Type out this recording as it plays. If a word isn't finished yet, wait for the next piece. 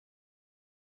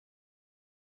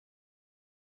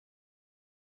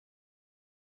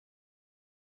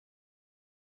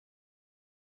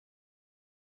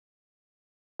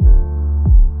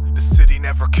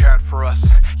never cared for us.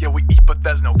 Yeah, we eat but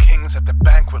there's no kings at the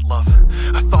banquet, love.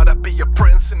 I thought I'd be a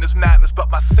prince in this madness,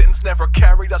 but my sins never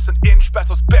carried us an inch past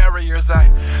those barriers. I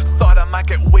thought I might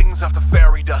get wings off the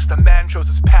fairy dust. A man chose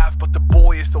his path, but the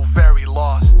boy is still very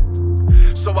lost.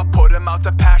 So I put him out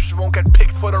to pasture, won't get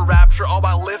picked for the rapture. All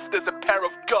I lift is a pair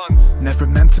of guns. Never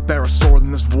meant to bear a sword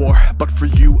in this war, but for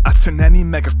you I turn any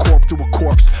megacorp to a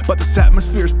corpse. But this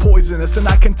atmosphere is poisonous and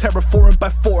I can terraform it by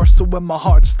force. So when my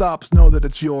heart stops, know that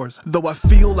it's yours. Though I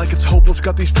feel like it's hopeless,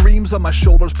 got these dreams on my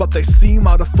shoulders, but they seem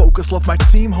out of focus. Love my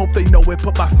team, hope they know it,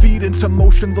 put my feet into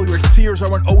motion. Though your tears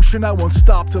are an ocean, I won't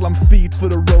stop till I'm feed for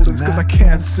the rodents, cause I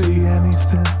can't see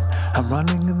anything. I'm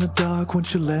running in the dark,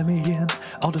 won't you let me in?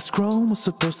 All this chrome was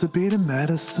supposed to be the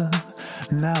medicine.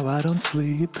 Now I don't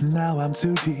sleep, now I'm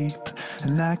too deep,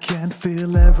 and I can't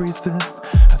feel everything.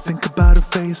 I think about her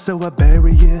face, so I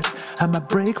bury it. I might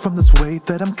break from this weight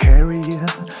that I'm carrying.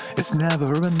 It's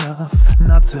never enough,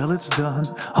 not till it's done.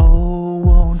 Oh,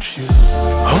 won't you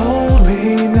hold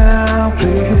me now,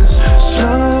 please?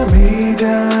 Slow me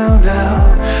down,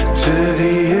 down to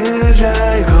the edge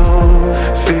I go.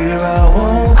 Fear I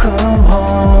won't come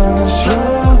home.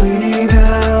 Slow me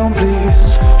down,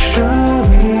 please. Show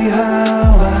me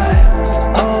how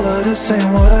all of this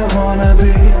ain't what I wanna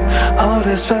be. All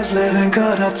this fast living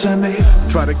got up to me.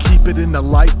 Try to keep it in the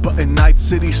light, but in night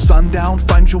city sundown,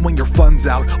 find you when your fun's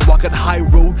out. Walking high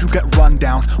road, you get run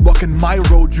down. Walking my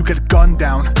road, you get gunned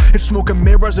down. It's smoking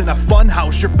mirrors in a fun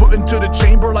house. You're put into the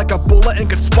chamber like a bullet and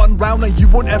get spun round, and you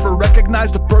won't ever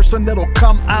recognize the person that'll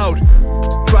come out.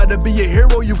 Try to be a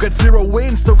hero, you get zero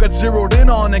in, still get zeroed in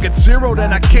on and get zeroed,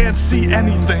 and I can't see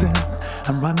anything.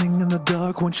 I'm running in the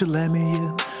dark, won't you let me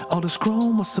in? All this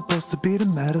chrome was supposed to be the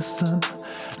medicine.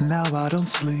 Now I don't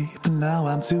sleep, and now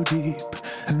I'm too deep,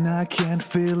 and I can't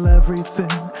feel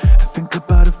everything. I think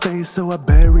about her face, so I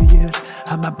bury it.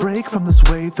 I might break from this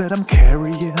weight that I'm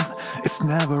carrying. It's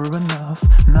never enough,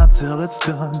 not till it's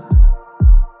done.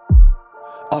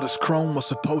 All this chrome was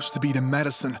supposed to be the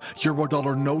medicine.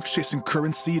 Euro-dollar notes chasing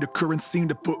currency. The currency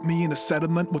to put me in a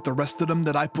settlement with the rest of them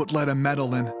that I put lead and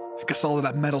metal in. Guess all of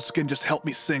that metal skin just helped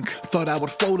me sink. Thought I would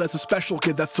float as a special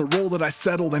kid, that's the role that I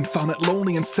settled in. Found it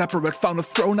lonely and separate, found a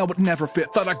throne I would never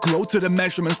fit. Thought I'd grow to the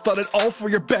measurements, thought it all for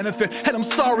your benefit. And I'm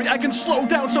sorry, I can slow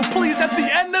down, so please at the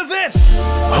end of it,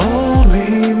 hold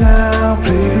me now,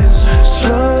 please.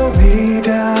 Slow me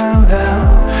down,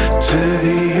 down to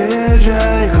the edge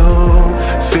I go.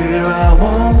 Fear I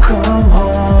won't come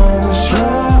home.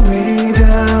 Slow me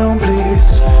down,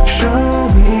 please. Show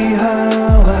me how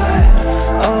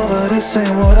all of this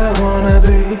ain't what I wanna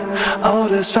be. All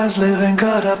this fast living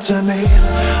got up to me.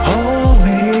 Hold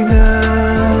me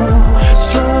now,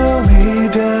 slow me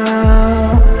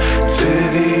down to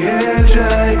the edge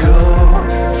I go.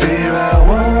 Fear I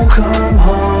won't come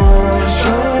home.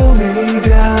 Slow me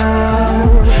down,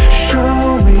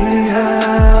 show me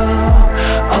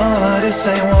how all of this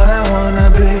ain't what I wanna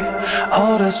be.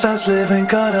 All this fast living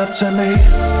got up to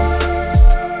me.